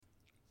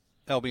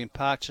Albion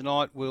Park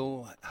tonight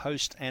will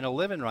host an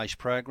 11-race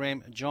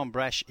program. John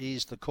Brash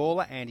is the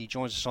caller, and he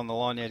joins us on the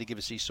line now to give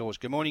us his thoughts.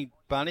 Good morning,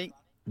 Bunny.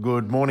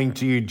 Good morning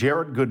to you,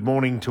 Jared. Good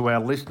morning to our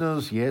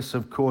listeners. Yes,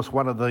 of course,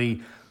 one of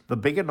the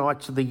bigger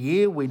nights of the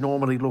year we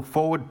normally look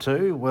forward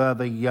to were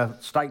the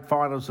state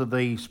finals of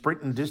the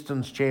Sprint and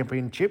Distance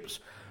Championships,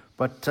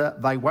 but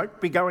they won't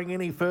be going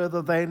any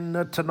further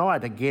than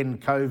tonight. Again,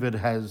 COVID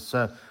has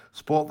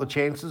spoilt the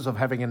chances of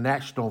having a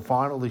national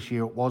final. This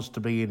year it was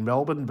to be in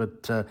Melbourne,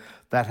 but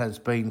that has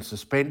been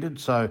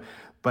suspended.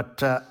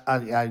 But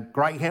a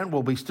greyhound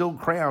will be still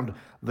crowned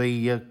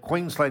the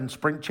Queensland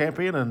Sprint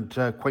Champion and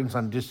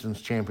Queensland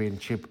Distance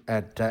Championship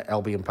at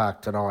Albion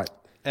Park tonight.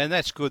 And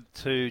that's good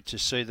to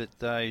see that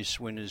those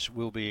winners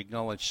will be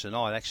acknowledged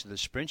tonight. Actually, the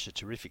Sprint's a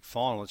terrific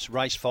final. It's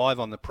race 5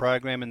 on the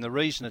program, and the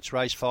reason it's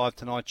race 5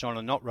 tonight, John,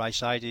 and not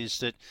race 8 is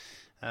that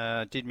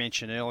I did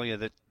mention earlier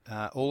that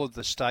all of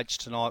the states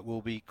tonight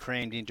will be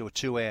crammed into a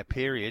 2-hour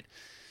period.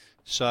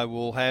 So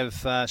we'll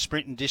have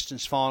sprint and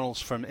distance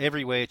finals from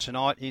everywhere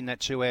tonight in that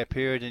 2-hour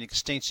period, and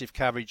extensive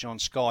coverage on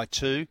Sky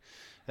 2,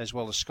 as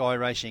well as Sky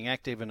Racing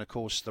Active, and of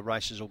course the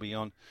races will be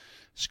on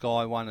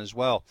Sky 1 as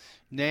well.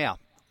 Now,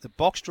 the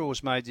box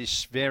draws made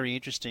this very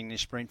interesting,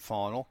 this sprint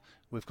final.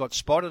 We've got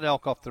Spotted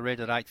Elk off the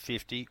red at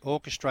 $8.50,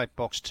 Orchestrate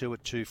Box 2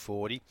 at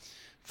 $2.40,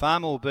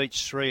 Farmall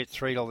Beach 3 at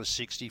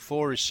 $3.60,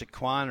 4 is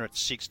Sequana at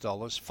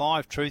 $6,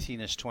 5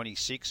 Truthiness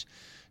 $26,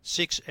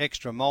 6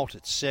 Extra Malt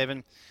at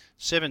 $7,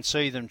 7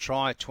 See Them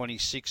Try at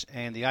 $26,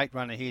 and the 8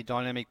 runner here,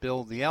 Dynamic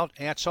Bill, the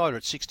outsider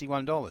at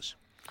 $61.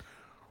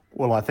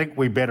 Well, I think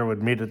we better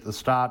admit at the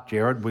start,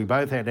 Jared, we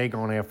both had egg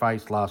on our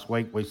face last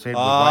week. We said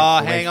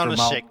hang on a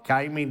sec.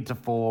 Came into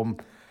form,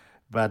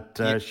 but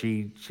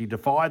she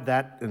defied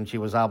that and she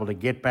was able to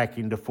get back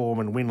into form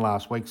and win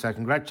last week. So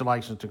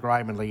congratulations to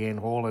Graham and Leanne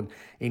Hall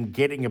in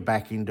getting her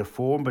back into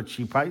form. But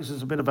she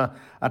faces a bit of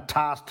a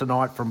task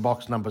tonight from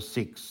box number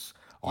 6.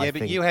 Yeah,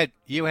 but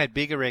you had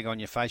bigger egg on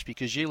your face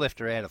because you left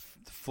her out of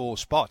 4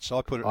 spots. I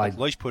at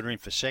least put her in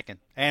for second.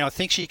 And I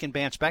think she can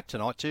bounce back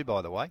tonight too,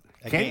 by the way.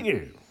 Can Again.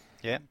 you?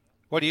 Yeah.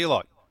 What do you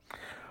like?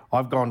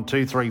 I've gone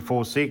 2, 3,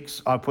 4,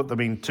 6. I put them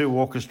in 2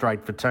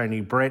 Orchestrate for Tony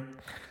Brett.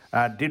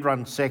 Did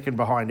run second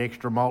behind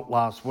Extra Malt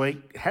last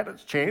week. Had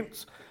its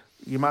chance,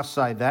 you must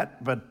say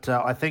that. But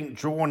I think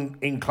drawn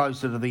in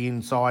closer to the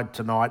inside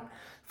tonight.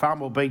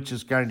 Farmall Beach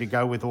is going to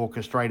go with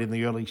Orchestrate in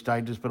the early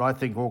stages, but I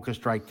think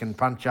Orchestrate can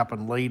punch up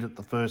and lead at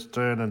the first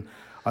turn, and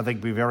I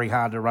think be very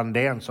hard to run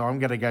down. So I'm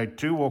going to go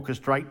 2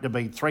 Orchestrate to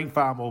beat 3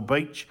 Farmall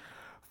Beach,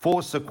 4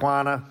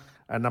 Sequana,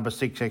 and number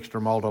 6 Extra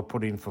Malt I'll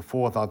put in for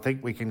 4th. I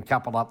think we can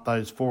couple up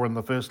those 4 in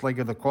the first leg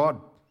of the quad.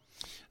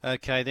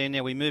 Okay, then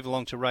now we move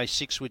along to race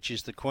 6, which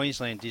is the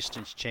Queensland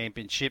Distance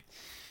Championship.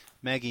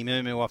 Maggie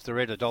Moo off the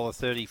red,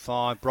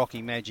 $1.35.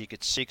 Brocky Magic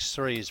at 6.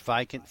 3 is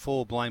vacant.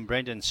 4 Blame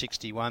Brendan,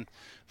 61.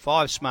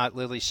 5 Smart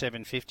Lily,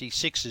 7.50.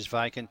 6 is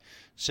vacant.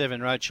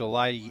 7 Rachel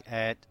Lady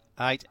at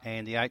 8.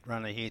 And the 8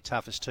 runner here,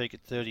 Toughest Teak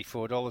at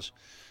 $34.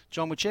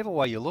 John, whichever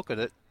way you look at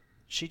it,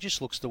 she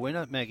just looks the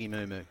winner, Maggie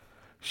Moo.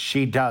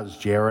 She does,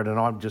 Jared, and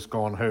I've just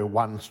gone her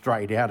 1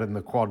 straight out in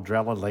the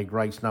Quadrella League,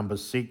 race number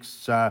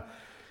 6.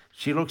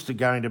 She looks to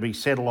going to be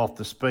settled off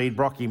the speed.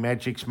 Brocky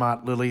Magic,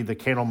 Smart Lily, the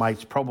kennel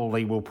mates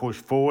probably will push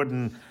forward,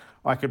 and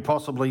I could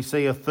possibly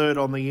see a third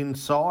on the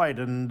inside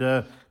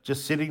and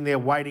just sitting there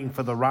waiting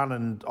for the run,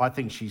 and I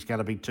think she's going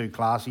to be too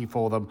classy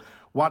for them.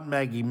 1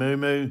 Maggie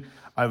Moo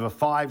over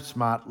 5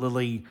 Smart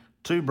Lily,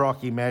 2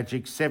 Brocky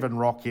Magic, 7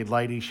 Rockhead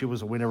Lady. She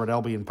was a winner at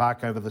Albion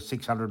Park over the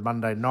 600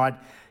 Monday night,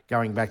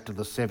 going back to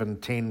the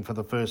 710 for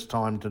the first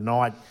time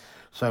tonight.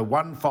 So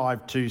 1,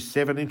 5, 2,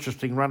 7.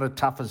 Interesting runner,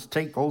 Toughest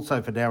Teak, also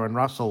for Darren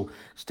Russell,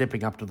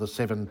 stepping up to the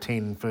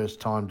 710 first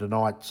time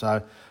tonight.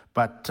 So,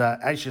 but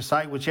as you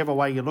say, whichever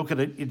way you look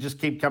at it, you just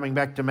keep coming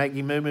back to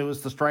Maggie Moo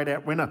as the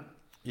straight-out winner.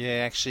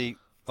 Yeah, actually,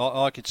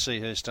 I could see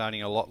her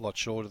starting a lot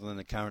shorter than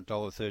the current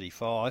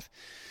 $1.35.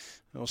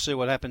 We'll see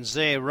what happens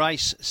there.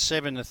 Race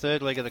 7, the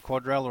third leg of the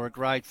Quadrella, a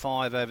grade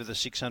 5 over the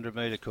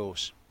 600-metre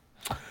course.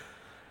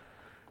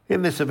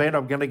 In this event,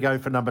 I'm going to go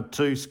for number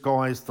 2,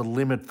 Sky's the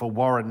Limit for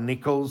Warren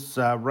Nichols.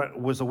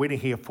 Was a winner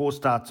here 4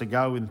 starts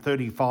ago in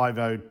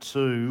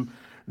 35.02.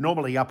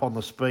 Normally up on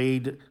the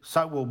speed.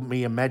 So will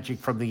Mia Magic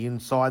from the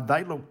inside.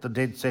 They look the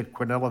dead set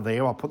Quinella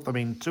there. I'll put them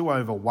in 2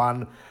 over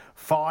 1.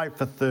 5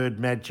 for third,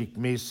 Magic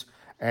Miss.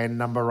 And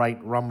number 8,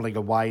 Rumbling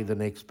Away, the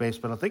next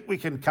best. But I think we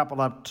can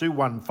couple up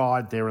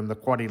 2-1-5 there in the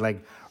quaddy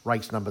leg,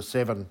 race number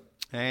 7.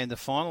 And the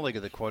final leg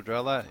of the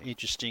Quadrella,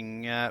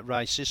 interesting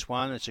race this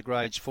one. It's a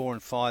grades 4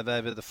 and 5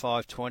 over the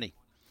 520.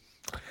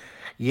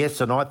 Yes,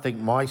 and I think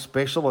my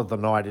special of the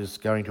night is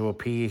going to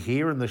appear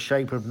here in the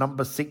shape of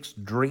number 6,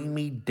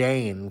 Dreamy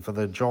Dan for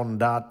the John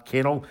Dart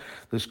Kennel.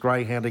 This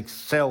greyhound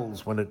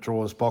excels when it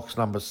draws box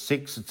number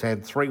 6. It's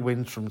had 3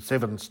 wins from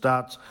 7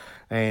 starts,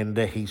 and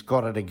he's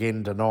got it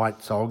again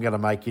tonight. So I'm going to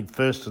make it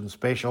first and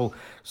special.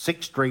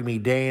 6, Dreamy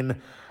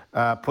Dan.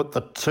 Put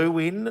the 2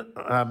 in,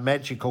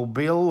 Magical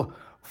Bill.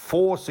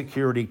 4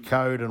 security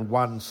code and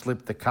 1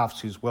 slip the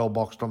cuffs, who's well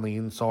boxed on the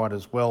inside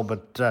as well.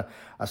 But a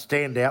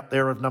standout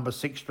there of number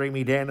 6,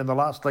 Dreamy Dan, in the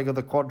last leg of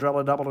the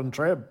Quadrella Double and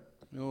Treb.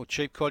 Oh,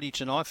 cheap quaddie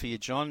tonight for you,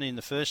 John. In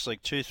the first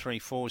leg, 2, 3,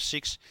 4,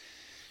 6.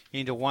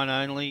 Into 1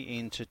 only,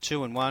 into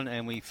 2 and 1,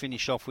 and we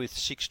finish off with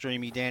 6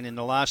 Dreamy Dan in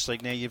the last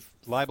leg. Now, you've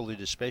labelled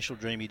it a special,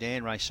 Dreamy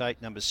Dan, race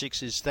 8, number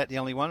 6. Is that the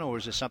only one, or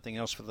is there something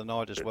else for the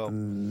night as well?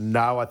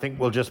 No, I think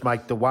we'll just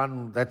make the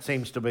one. That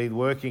seems to be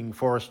working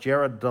for us,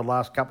 Jared. The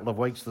last couple of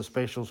weeks, the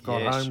specials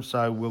got home,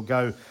 so we'll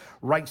go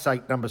race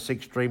 8, number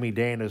 6, Dreamy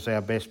Dan, as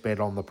our best bet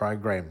on the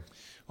program.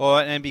 All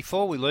right, and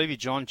before we leave you,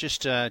 John,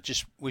 just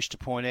wish to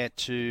point out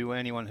to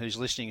anyone who's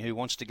listening who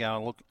wants to go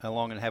and look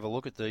along and have a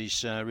look at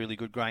these really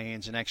good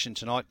greyhounds in action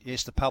tonight.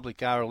 Yes, the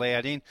public are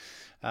allowed in.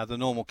 The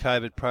normal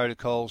COVID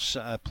protocols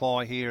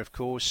apply here, of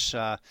course.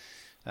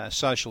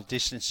 Social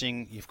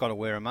distancing, you've got to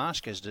wear a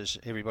mask, as does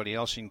everybody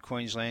else in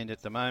Queensland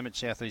at the moment,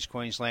 southeast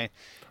Queensland.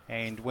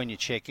 And when you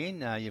check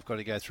in, you've got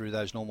to go through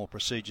those normal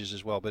procedures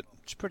as well. But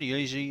it's pretty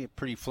easy, a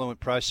pretty fluent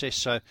process.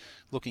 So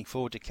looking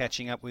forward to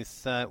catching up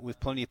with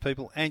plenty of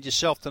people and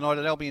yourself tonight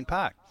at Albion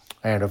Park.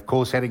 And, of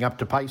course, heading up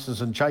to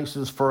Paces and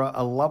Chases for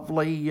a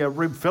lovely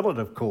rib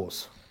fillet, of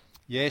course.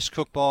 Yes,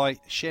 cooked by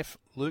Chef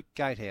Luke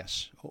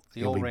Gatehouse,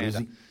 the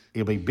all-rounder.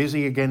 He'll be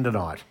busy again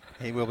tonight.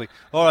 He will be.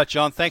 All right,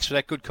 John, thanks for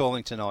that good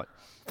calling tonight.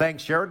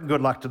 Thanks, Jared, and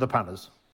good luck to the punters.